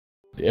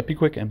The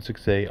EpiQuik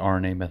m6A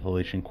RNA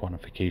Methylation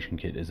Quantification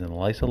Kit is an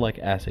ELISA-like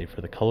assay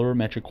for the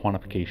colorimetric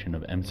quantification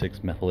of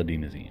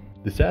m6-methyladenosine.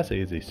 This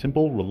assay is a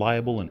simple,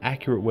 reliable, and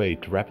accurate way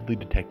to rapidly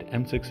detect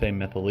m6A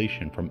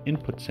methylation from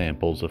input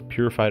samples of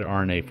purified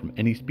RNA from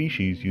any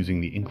species using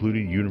the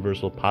included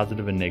universal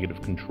positive and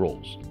negative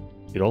controls.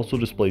 It also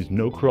displays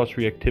no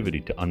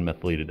cross-reactivity to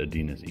unmethylated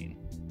adenosine.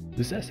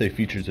 This assay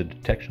features a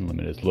detection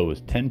limit as low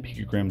as 10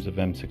 picograms of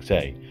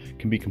m6A,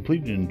 can be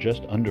completed in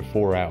just under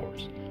 4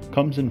 hours,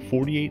 comes in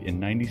 48 and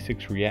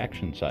 96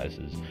 reaction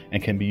sizes,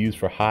 and can be used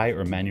for high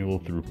or manual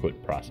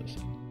throughput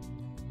processing.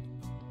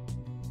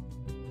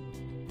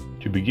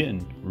 To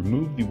begin,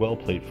 remove the well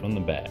plate from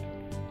the bag.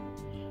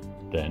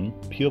 Then,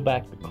 peel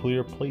back the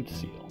clear plate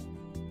seal.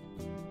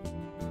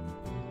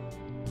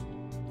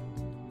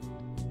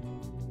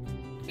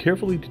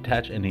 Carefully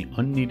detach any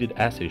unneeded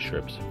assay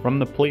strips from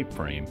the plate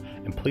frame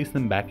and place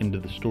them back into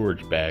the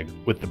storage bag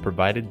with the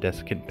provided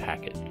desiccant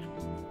packet.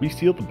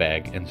 Reseal the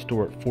bag and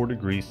store at 4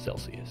 degrees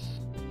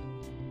Celsius.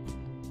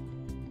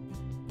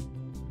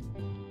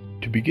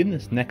 To begin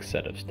this next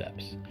set of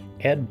steps,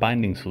 add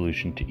binding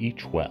solution to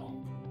each well.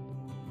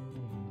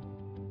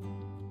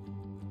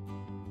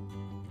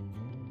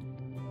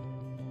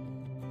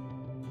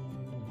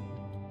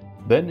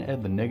 Then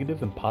add the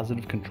negative and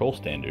positive control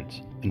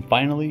standards, and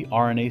finally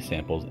RNA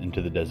samples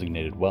into the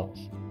designated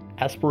wells.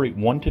 Aspirate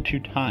 1 to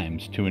 2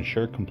 times to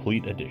ensure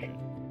complete addition.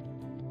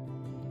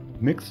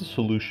 Mix the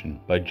solution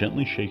by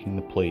gently shaking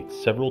the plate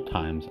several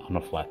times on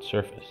a flat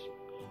surface.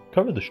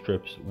 Cover the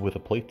strips with a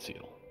plate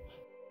seal.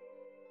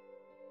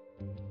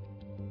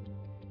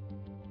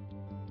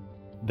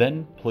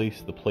 Then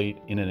place the plate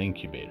in an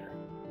incubator.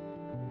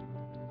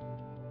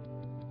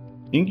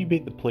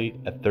 Incubate the plate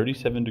at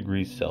 37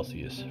 degrees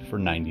Celsius for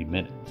 90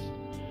 minutes.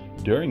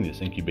 During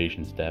this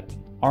incubation step,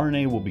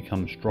 RNA will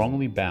become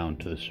strongly bound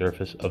to the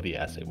surface of the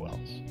assay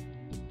wells.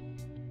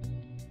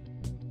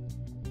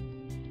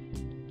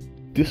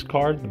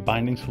 Discard the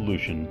binding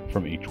solution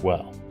from each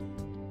well.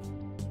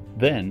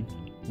 Then,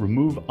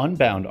 remove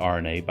unbound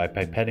RNA by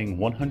pipetting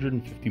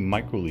 150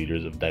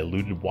 microliters of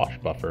diluted wash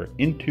buffer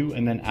into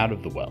and then out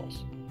of the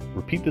wells.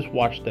 Repeat this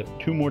wash step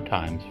 2 more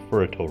times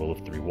for a total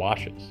of 3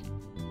 washes.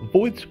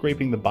 Avoid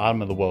scraping the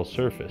bottom of the well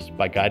surface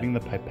by guiding the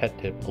pipette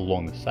tip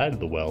along the side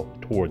of the well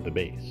toward the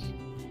base.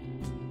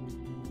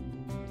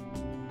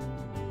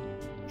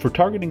 For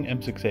targeting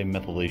m6A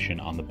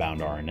methylation on the bound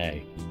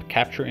RNA, a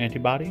capture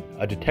antibody,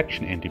 a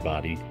detection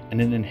antibody, and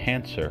an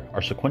enhancer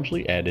are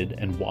sequentially added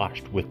and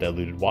washed with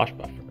diluted wash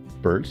buffer.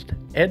 First,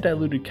 add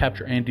diluted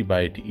capture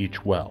antibody to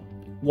each well.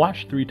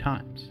 Wash 3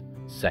 times.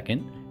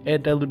 Second,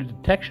 add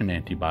diluted detection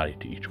antibody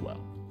to each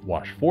well.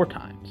 Wash 4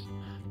 times.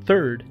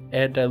 Third,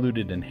 add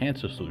diluted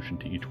enhancer solution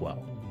to each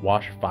well.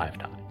 Wash 5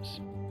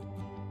 times.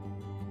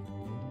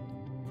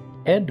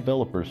 Add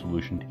developer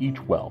solution to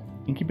each well.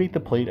 Incubate the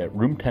plate at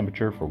room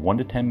temperature for 1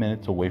 to 10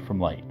 minutes away from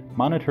light,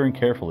 monitoring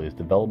carefully as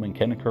development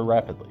can occur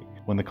rapidly.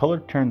 When the color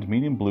turns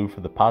medium blue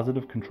for the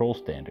positive control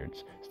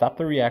standards, stop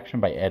the reaction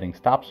by adding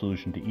stop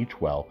solution to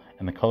each well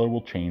and the color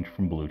will change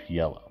from blue to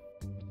yellow.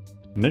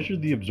 Measure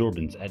the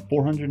absorbance at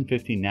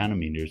 450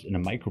 nanometers in a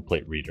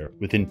microplate reader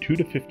within 2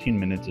 to 15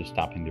 minutes of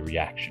stopping the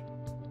reaction.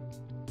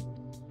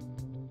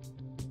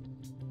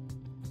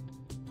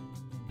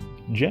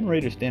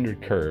 Generate a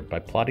standard curve by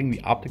plotting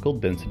the optical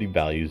density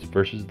values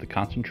versus the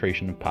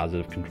concentration of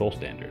positive control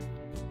standard.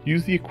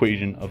 Use the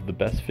equation of the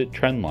best fit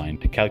trend line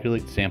to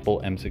calculate sample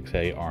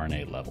m6A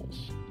RNA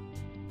levels.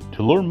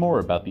 To learn more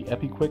about the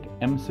EpiQuik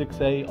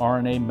m6A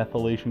RNA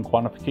Methylation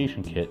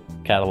Quantification Kit,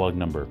 catalog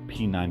number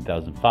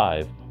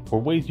P9005, or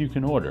ways you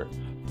can order,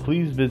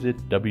 please visit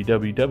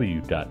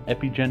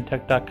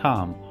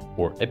www.epigentek.com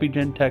or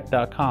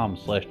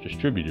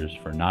epigentek.com/distributors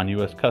for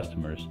non-US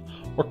customers,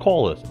 or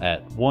call us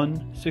at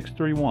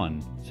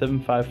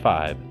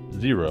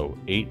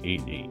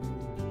 1-631-755-0888.